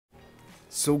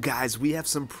So guys, we have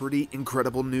some pretty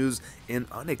incredible news and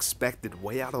unexpected,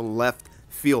 way out of left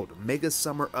field. Mega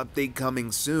Summer update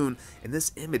coming soon, and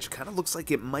this image kind of looks like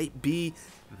it might be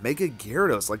Mega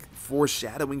Gyarados, like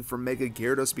foreshadowing for Mega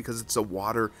Gyarados because it's a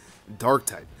water dark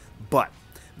type. But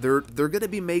they're going to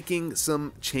be making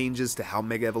some changes to how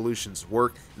Mega Evolutions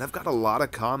work, and I've got a lot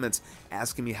of comments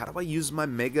asking me, how do I use my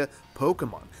Mega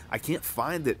Pokemon? I can't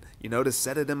find it, to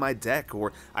set it in my deck,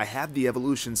 or I have the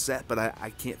evolution set, but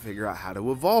I can't figure out how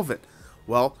to evolve it.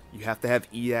 Well, you have to have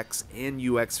EX and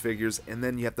UX figures, and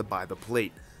then you have to buy the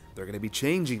plate. They're going to be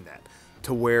changing that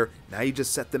to where now you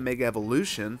just set the Mega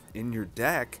Evolution in your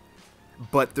deck,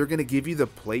 but they're going to give you the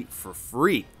plate for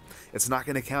free. It's not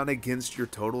going to count against your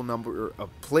total number of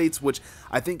plates, which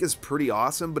I think is pretty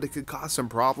awesome, but it could cause some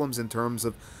problems in terms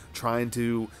of trying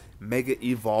to Mega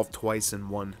Evolve twice in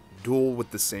one duel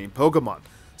with the same Pokemon.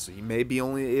 So you may be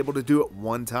only able to do it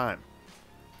one time.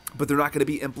 But they're not going to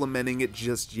be implementing it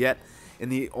just yet. And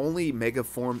the only Mega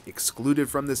form excluded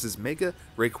from this is Mega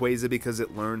Rayquaza, because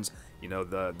it learns,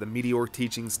 the Meteor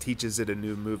teachings teaches it a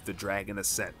new move, the Dragon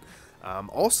Ascent.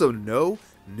 Also, no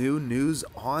new news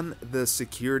on the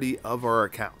security of our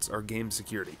accounts, our game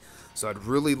security. So I'd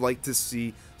really like to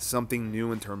see something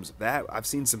new in terms of that. I've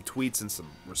seen some tweets and some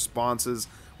responses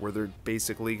where they're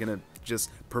basically going to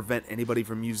just prevent anybody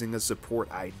from using a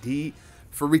support ID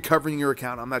for recovering your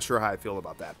account. I'm not sure how I feel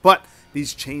about that. But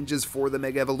these changes for the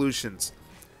Mega Evolutions,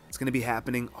 it's going to be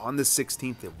happening on the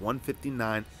 16th at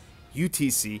 1:59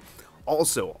 UTC.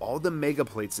 Also, all the Mega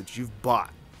Plates that you've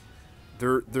bought,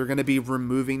 they're going to be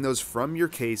removing those from your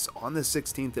case on the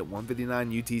 16th at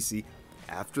 1:59 UTC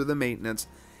after the maintenance.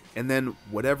 And then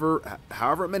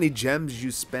however many gems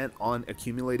you spent on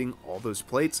accumulating all those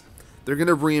plates, they're going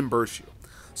to reimburse you.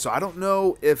 So I don't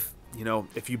know if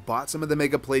you bought some of the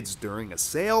Mega Plates during a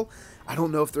sale, I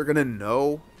don't know if they're going to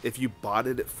know if you bought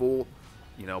it at full,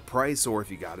 price, or if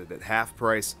you got it at half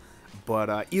price.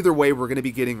 But either way, we're going to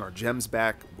be getting our gems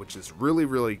back, which is really,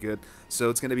 really good. So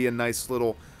it's going to be a nice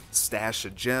little stash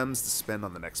of gems to spend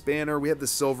on the next banner. We have the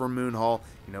Silver Moon Hall.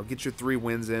 Get your 3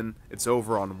 wins in. It's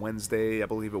over on Wednesday, I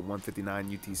believe at 1:59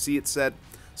 UTC it said.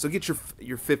 So get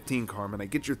your 15 Carmine,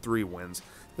 get your 3 wins.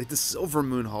 Like, the Silver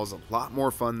Moon Hall is a lot more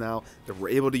fun now that we're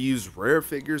able to use rare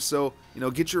figures. So,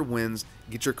 get your wins,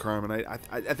 get your Carmine.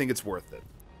 I think it's worth it.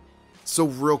 So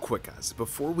real quick, guys,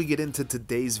 before we get into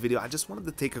today's video, I just wanted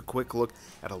to take a quick look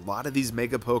at a lot of these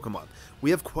Mega Pokemon.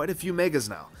 We have quite a few Megas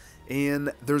now,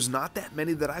 and there's not that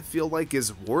many that I feel like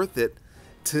is worth it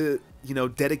to,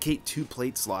 dedicate 2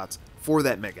 plate slots for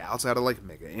that Mega, outside of like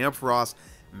Mega Ampharos,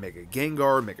 Mega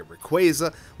Gengar, Mega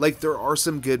Rayquaza. Like, there are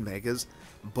some good Megas,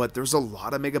 but there's a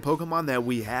lot of Mega Pokemon that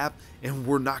we have, and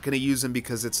we're not going to use them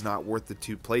because it's not worth the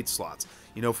 2 plate slots,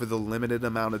 for the limited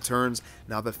amount of turns.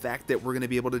 Now, the fact that we're going to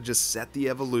be able to just set the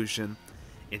evolution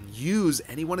and use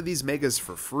any one of these Megas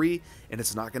for free, and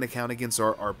it's not going to count against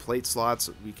our plate slots.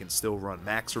 We can still run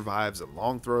max revives and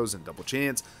long throws and double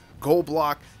chance, goal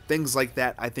block, things like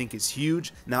that, I think is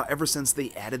huge. Now, ever since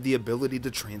they added the ability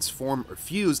to transform or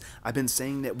fuse, I've been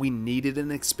saying that we needed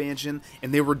an expansion,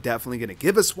 and they were definitely going to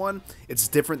give us one. It's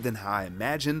different than how I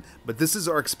imagined, but this is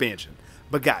our expansion.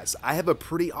 But guys, I have a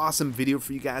pretty awesome video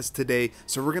for you guys today,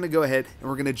 so we're going to go ahead and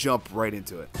we're going to jump right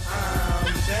into it.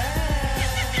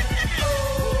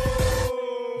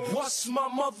 What's my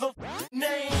mother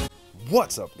name?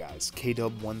 What's up, guys?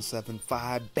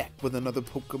 KDub175 back with another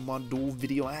Pokemon Duel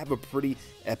video. I have a pretty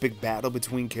epic battle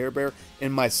between Care Bear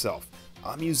and myself.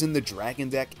 I'm using the Dragon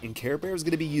deck, and Care Bear is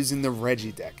going to be using the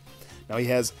Regi deck. Now, he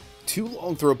has 2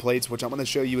 long throw plates, which I'm going to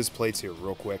show you his plates here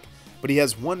real quick. But he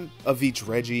has 1 of each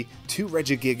Regi, 2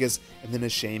 Regigigas, and then a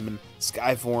Shaman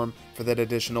Skyform for that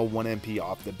additional 1 MP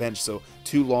off the bench. So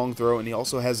 2 long throw, and he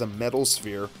also has a Metal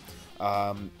Sphere.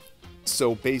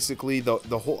 So basically, the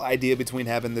whole idea between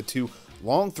having the 2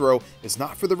 long throw is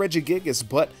not for the Regigigas,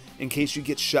 but in case you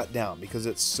get shut down, because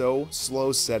it's so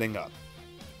slow setting up.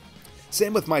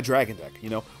 Same with my Dragon deck,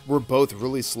 we're both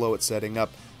really slow at setting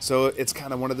up. So it's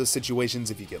kind of one of those situations,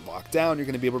 if you get locked down, you're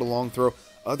going to be able to long throw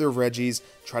other Regis,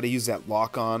 try to use that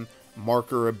lock-on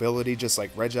marker ability, just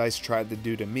like Regice tried to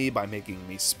do to me by making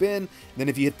me spin. Then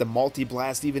if you hit the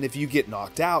multi-blast, even if you get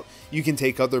knocked out, you can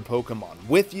take other Pokemon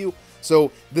with you.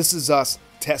 So this is us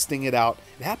testing it out.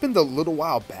 It happened a little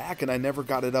while back, and I never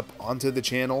got it up onto the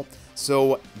channel.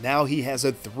 So now he has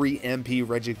a 3 MP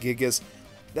Regigigas.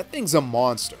 That thing's a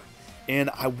monster. And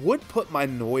I would put my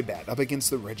Noibat up against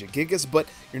the Regigigas, but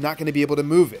you're not going to be able to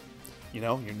move it.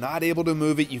 You're not able to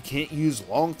move it. You can't use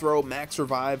long throw, max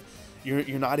revive.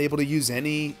 You're not able to use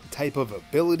any type of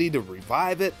ability to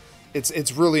revive it.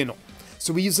 It's really annoying.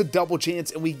 So we use a double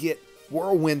chance, and we get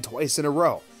Whirlwind twice in a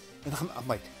row. And I'm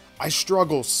like, I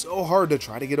struggle so hard to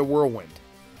try to get a Whirlwind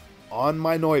on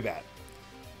my Noibat.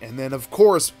 And then, of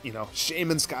course, you know,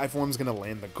 Shaman Skyform's going to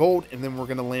land the gold, and then we're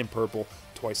going to land purple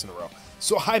twice in a row.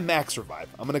 So I max revive.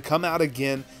 I'm going to come out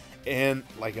again, and,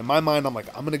 like, in my mind, I'm like,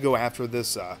 I'm going to go after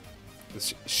this,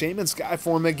 this Shaman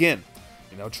Skyform again.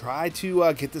 You know, try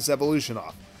to get this evolution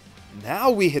off.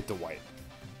 Now we hit the white,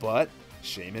 but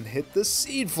Shaman hit the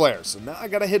Seed Flare. So now I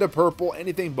got to hit a purple,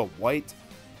 anything but white.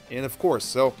 And, of course,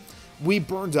 so we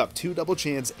burned up 2 double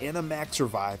chance and a max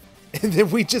revive, and then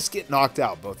we just get knocked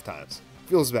out both times.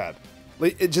 Feels bad.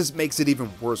 It just makes it even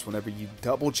worse whenever you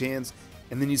double chance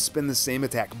and then you spin the same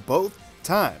attack both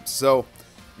times. So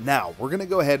now we're going to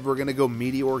go ahead. We're going to go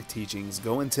Meteoric Teachings,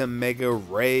 go into Mega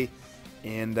Ray,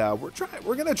 and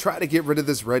we're going to try to get rid of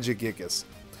this Regigigas.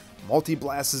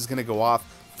 Multi-Blast is going to go off.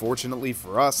 Fortunately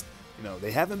for us, you know,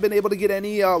 they haven't been able to get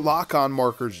any lock-on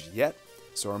markers yet.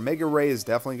 So our Mega Ray is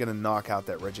definitely going to knock out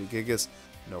that Regigigas.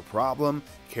 No problem.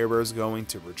 Care Bear is going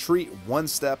to retreat 1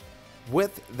 step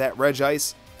with that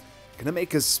Regice. Gonna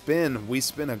make a spin. We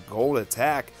spin a gold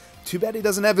attack. Too bad he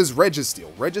doesn't have his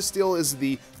Registeel. Registeel is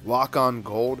the lock-on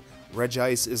gold.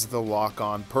 Regice is the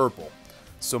lock-on purple.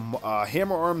 So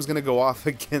Hammer Arm's gonna go off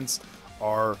against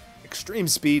our extreme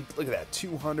speed. Look at that,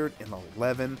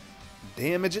 211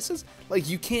 damage. It's just like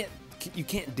you can't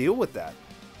deal with that.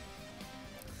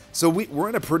 So we're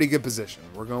in a pretty good position.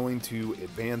 We're going to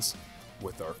advance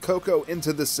with our Coco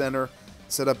into the center,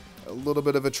 set up a little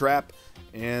bit of a trap,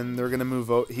 and they're gonna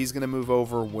move. He's gonna move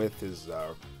over with his,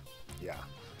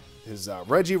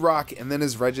 Regirock and then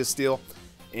his Registeel,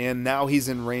 and now he's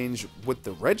in range with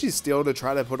the Registeel to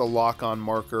try to put a lock-on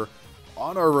marker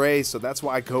on our Ray. So that's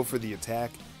why I go for the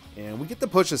attack, and we get the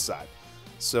push aside.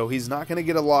 So he's not gonna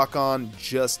get a lock-on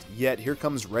just yet. Here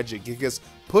comes Regigigas.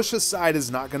 Push aside is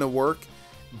not gonna work,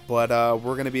 but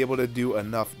we're going to be able to do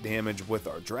enough damage with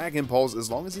our Dragon Pulse as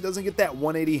long as he doesn't get that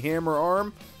 180 Hammer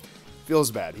Arm.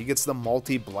 Feels bad. He gets the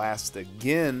Multi-Blast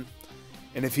again,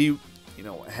 and if he, you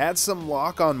know, had some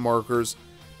lock-on markers,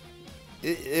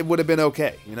 it would have been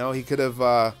okay. You know, he could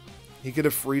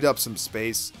have freed up some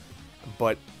space,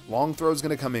 but Long Throw is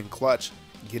going to come in clutch.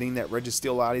 Getting that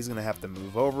Registeel out, he's going to have to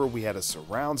move over. We had a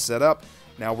surround set up.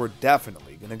 Now we're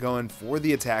definitely going to go in for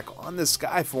the attack on this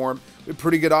Skyform. We have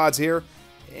pretty good odds here.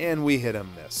 And we hit a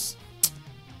miss.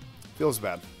 Feels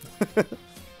bad.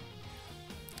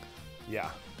 Yeah,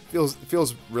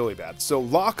 feels really bad. So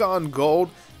lock on gold,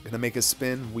 gonna make a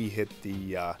spin. We hit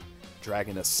the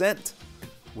Dragon Ascent,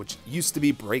 which used to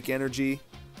be Break Energy.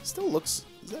 Still looks,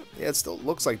 it still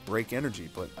looks like Break Energy,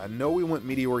 but I know we went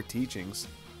Meteoric Teachings.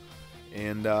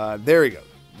 And there we go,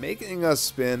 making us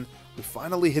spin. We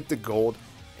finally hit the gold,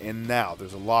 and now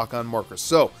there's a lock on marker.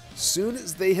 So soon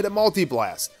as they hit a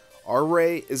Multi-Blast, our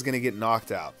Ray is going to get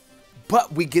knocked out.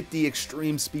 But we get the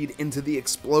extreme speed into the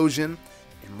explosion,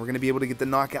 and we're going to be able to get the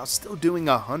knockout, still doing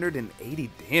 180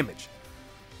 damage.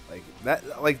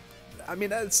 I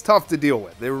mean, that's tough to deal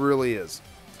with. It really is.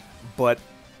 But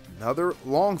another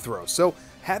Long Throw. So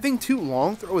having 2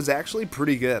 Long Throw is actually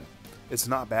pretty good. It's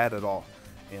not bad at all.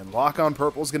 And Lock on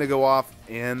Purple is going to go off,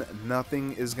 and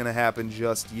nothing is going to happen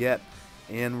just yet.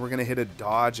 And we're going to hit a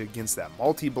dodge against that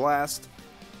Multi-Blast.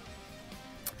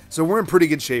 So we're in pretty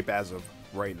good shape as of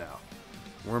right now.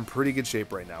 We're in pretty good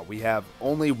shape right now. We have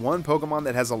only 1 Pokemon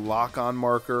that has a lock-on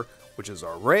marker, which is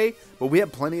our Ray, but we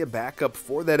have plenty of backup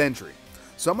for that entry.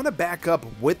 So I'm going to back up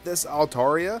with this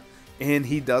Altaria, and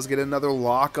he does get another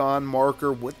lock-on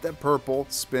marker with the purple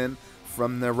spin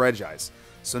from the Regice.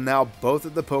 So now both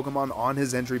of the Pokemon on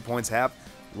his entry points have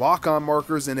lock-on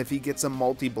markers, and if he gets a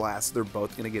Multi-Blast, they're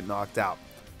both going to get knocked out.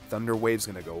 Thunder Wave's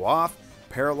going to go off,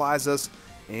 paralyze us,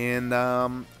 and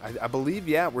I believe,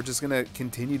 yeah, we're just going to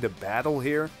continue to battle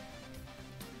here.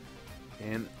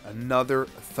 And another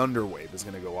Thunder Wave is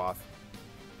going to go off.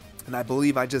 And I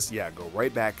believe I just, go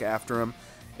right back after him.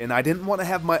 And I didn't want to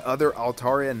have my other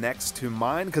Altaria next to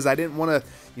mine because I didn't want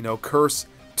to, curse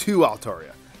 2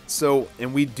 Altaria. So,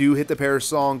 and we do hit the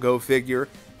Parasol, go figure.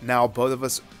 Now both of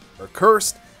us are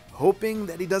cursed, hoping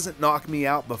that he doesn't knock me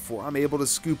out before I'm able to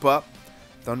scoop up.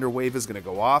 Thunder Wave is going to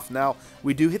go off. Now,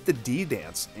 we do hit the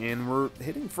D-Dance, and we're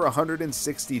hitting for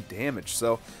 160 damage,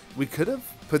 so we could have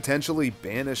potentially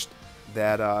banished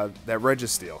that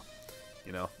Registeel,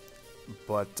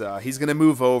 But he's going to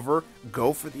move over,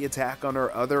 go for the attack on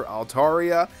our other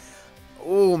Altaria.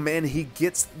 Oh, man, he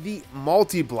gets the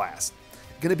Multi-Blast.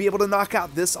 Going to be able to knock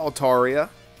out this Altaria,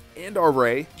 and our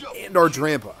Ray, and our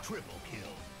Drampa.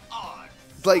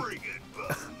 Like,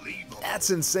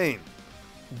 that's insane.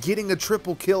 Getting a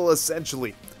triple kill,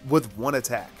 essentially, with 1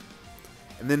 attack.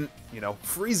 And then,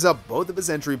 frees up both of his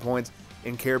entry points,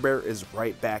 and Care Bear is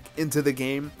right back into the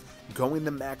game. going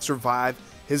to max revive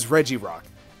his Regirock.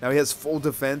 Now he has full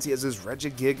defense. He has his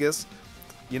Regigigas.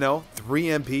 You know, 3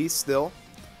 MP still.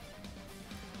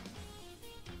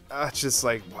 It's just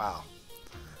like, wow.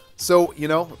 So, you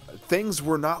know, things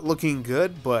were not looking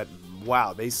good, but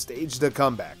wow, they staged a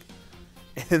comeback.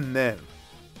 And then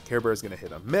Care Bear's going to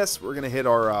hit a miss. We're going to hit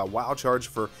our Wild Charge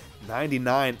for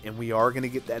 99, and we are going to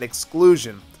get that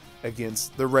exclusion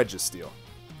against the Registeel.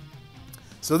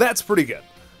 So that's pretty good.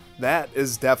 That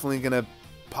is definitely going to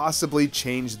possibly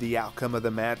change the outcome of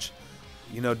the match,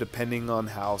 you know, depending on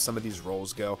how some of these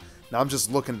rolls go. Now I'm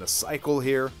just looking to cycle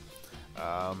here.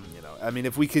 You know, I mean,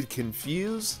 if we could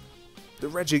confuse the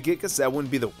Regigigas, that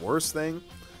wouldn't be the worst thing.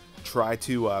 Try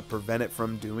to prevent it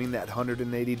from doing that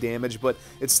 180 damage, but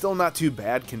it's still not too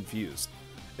bad confused.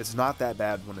 It's not that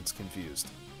bad when it's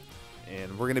confused.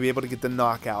 And we're going to be able to get the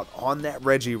knockout on that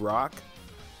Regirock.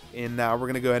 And now we're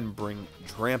going to go ahead and bring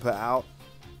Drampa out.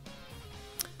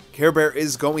 Care Bear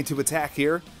is going to attack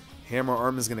here. Hammer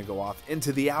Arm is going to go off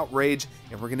into the Outrage,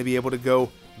 and we're going to be able to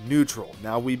go neutral.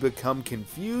 Now we become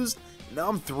confused. Now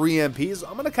I'm 3 MP, so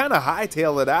I'm going to kind of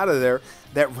hightail it out of there.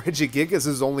 That Regigigas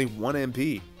is only 1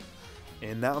 MP.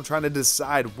 And now I'm trying to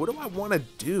decide, what do I want to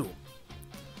do?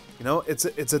 You know, it's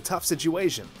a tough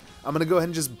situation. I'm going to go ahead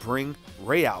and just bring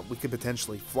Ray out. We could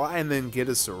potentially fly and then get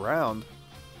us around.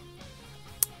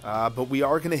 But we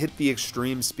are going to hit the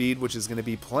extreme speed, which is going to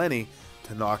be plenty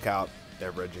to knock out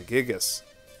that Regigigas.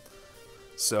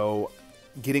 So,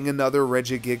 getting another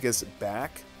Regigigas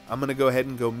back, I'm going to go ahead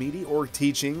and go Meteoric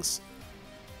Teachings.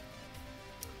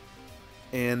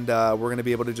 And we're going to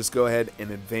be able to just go ahead and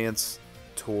advance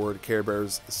toward Care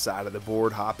Bear's side of the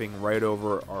board, hopping right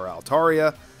over our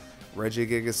Altaria.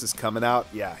 Regigigas is coming out.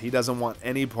 Yeah, he doesn't want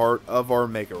any part of our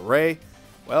Mega Ray.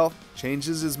 Well,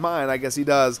 changes his mind. I guess he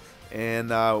does.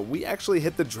 And we actually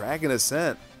hit the Dragon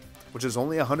Ascent, which is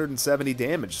only 170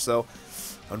 damage. So,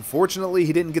 unfortunately,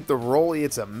 he didn't get the roll.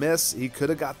 It's a miss. He could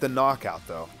have got the knockout,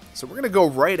 though. So, we're going to go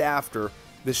right after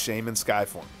the Shaman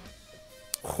Skyform.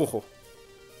 Oh,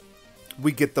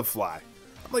 we get the fly.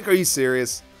 I'm like, are you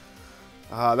serious?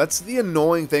 That's the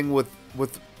annoying thing with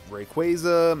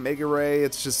Rayquaza, Mega Ray.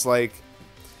 It's just like,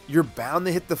 you're bound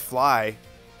to hit the fly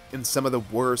in some of the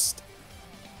worst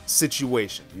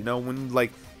situations. You know, when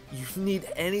like you need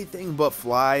anything but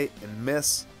fly and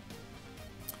miss.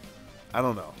 I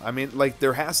don't know. I mean, like,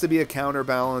 there has to be a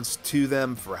counterbalance to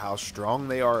them for how strong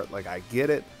they are. Like, I get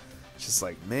it. It's just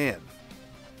like, man.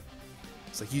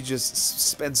 It's like you just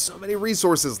spend so many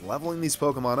resources leveling these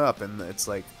Pokemon up, and it's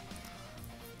like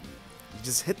you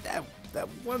just hit that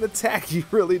one attack you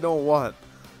really don't want.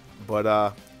 But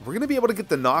we're going to be able to get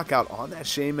the knockout on that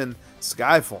Shaman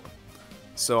Skyform.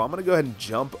 So I'm going to go ahead and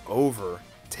jump over,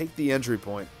 take the entry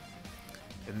point,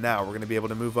 and now we're going to be able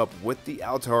to move up with the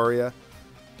Altaria.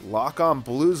 Lock on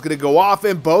Blue is going to go off,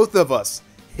 and both of us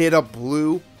hit a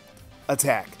blue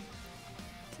attack.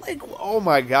 Like, oh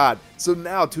my god. So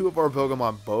now two of our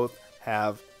Pokemon both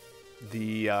have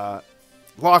the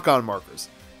lock-on markers.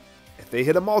 If they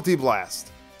hit a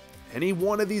Multi-Blast, any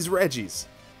one of these Regis,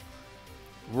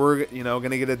 we're, you know,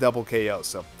 going to get a double KO.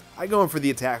 So I go in for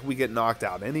the attack. We get knocked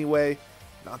out anyway.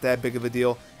 Not that big of a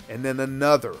deal. And then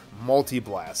another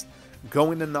Multi-Blast.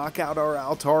 Going to knock out our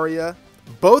Altaria.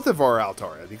 Both of our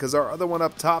Altaria, because our other one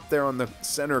up top there on the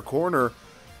center corner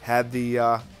had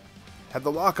the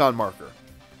lock-on marker.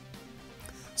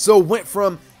 So went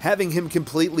from having him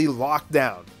completely locked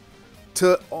down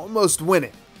to almost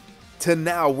winning to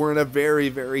now we're in a very,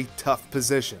 very tough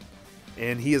position.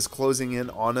 And he is closing in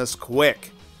on us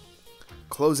quick.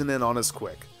 Closing in on us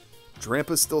quick.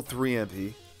 Drampa's still 3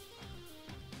 MP.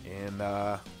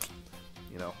 And,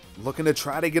 you know, looking to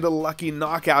try to get a lucky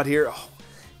knockout here. Oh,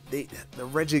 the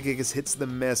Regigigas hits the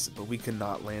miss, but we could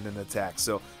not land an attack.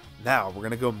 So now we're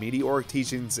going to go Meteoric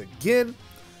Teachings again.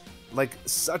 Like,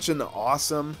 such an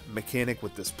awesome mechanic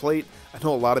with this plate. I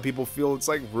know a lot of people feel it's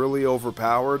like really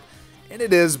overpowered, and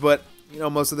it is, but you know,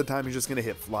 most of the time you're just going to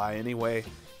hit fly anyway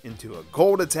into a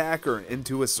gold attack or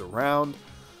into a surround.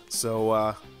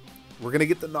 So we're going to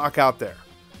get the knockout there.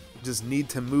 We just need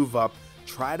to move up,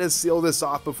 try to seal this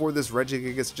off before this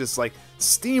Regigigas just like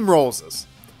steamrolls us.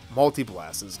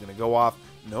 Multi-Blast is going to go off.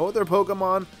 No other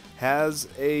Pokemon has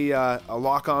a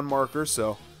lock-on marker,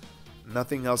 so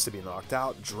nothing else to be knocked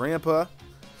out. Drampa,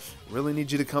 really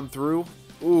need you to come through.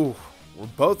 Ooh, we're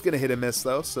both going to hit a miss,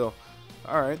 though, so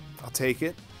alright, I'll take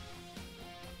it.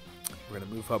 We're going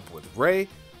to move up with Ray.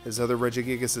 His other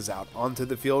Regigigas is out onto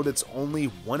the field. It's only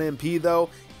 1 MP, though,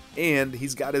 and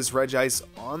he's got his Regice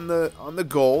on the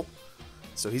goal,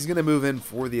 so he's going to move in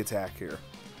for the attack here.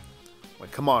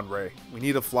 Like, come on, Ray. We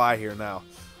need a fly here now.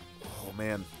 Oh,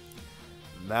 man.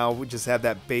 Now we just have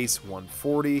that base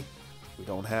 140. We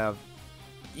don't have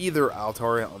either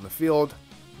Altaria on the field,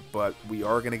 but we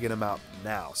are going to get him out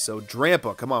now. So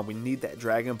Drampa, come on, we need that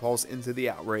Dragon Pulse into the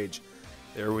Outrage.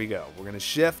 There we go. We're going to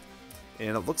shift,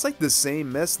 and it looks like the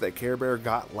same miss that Care Bear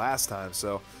got last time,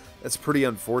 so that's pretty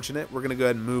unfortunate. We're going to go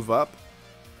ahead and move up.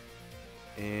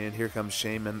 And here comes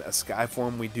Shaman, a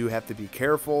Skyform. We do have to be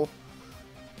careful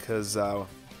because, yeah,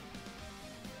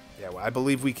 I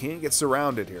believe we can't get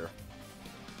surrounded here.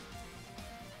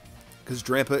 Because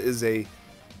Drampa is a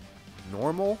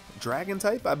normal dragon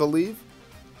type, I believe.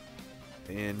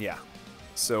 And yeah,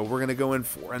 so we're going to go in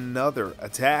for another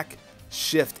attack.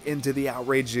 Shift into the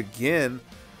Outrage again.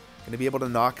 Going to be able to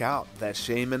knock out that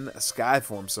Shaman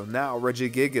Skyform. So now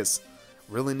Regigigas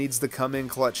really needs to come in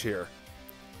clutch here.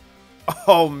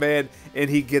 Oh man, and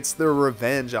he gets the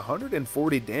revenge.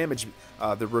 140 damage.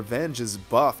 The revenge is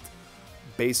buffed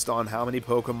based on how many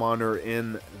Pokemon are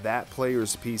in that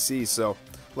player's PC. So,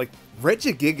 like,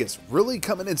 Regigigas really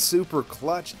coming in super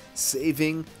clutch,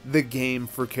 saving the game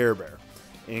for Care Bear.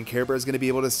 And Care Bear is going to be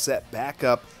able to set back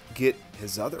up, get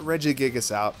his other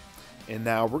Regigigas out. And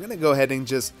now we're going to go ahead and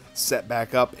just set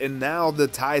back up. And now the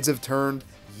tides have turned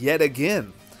yet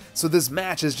again. So this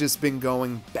match has just been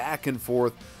going back and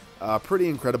forth. Pretty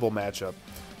incredible matchup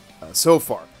so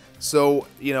far. So,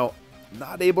 you know,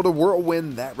 not able to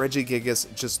whirlwind that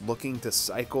Regigigas, just looking to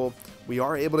cycle. We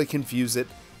are able to confuse it.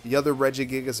 The other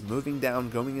Regigigas moving down,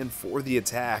 going in for the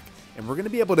attack. And we're going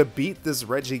to be able to beat this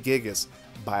Regigigas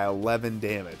by 11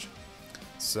 damage.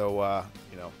 So,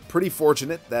 you know, pretty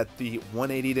fortunate that the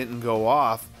 180 didn't go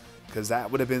off, because that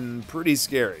would have been pretty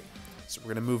scary. So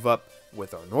we're going to move up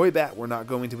with our Noibat. We're not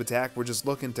going to attack. We're just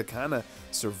looking to kind of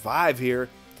survive here.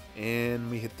 And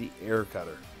we hit the air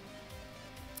cutter.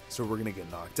 So we're going to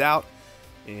get knocked out.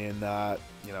 And,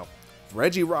 you know,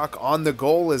 Regirock on the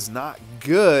goal is not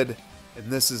good.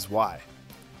 And this is why.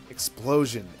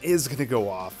 Explosion is going to go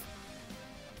off,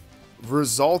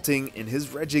 resulting in his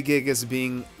Regigigas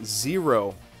being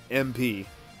 0 MP.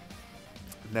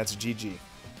 And that's GG.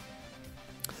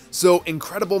 So,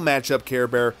 incredible matchup, Care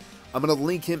Bear. I'm going to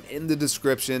link him in the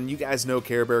description. You guys know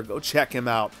Care Bear. Go check him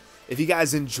out. If you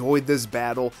guys enjoyed this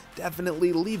battle,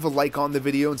 definitely leave a like on the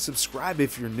video and subscribe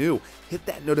if you're new. Hit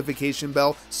that notification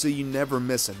bell so you never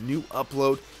miss a new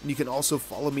upload. And you can also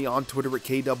follow me on Twitter at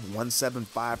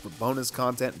KDub175 for bonus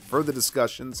content and further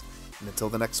discussions. And until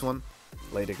the next one,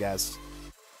 later guys.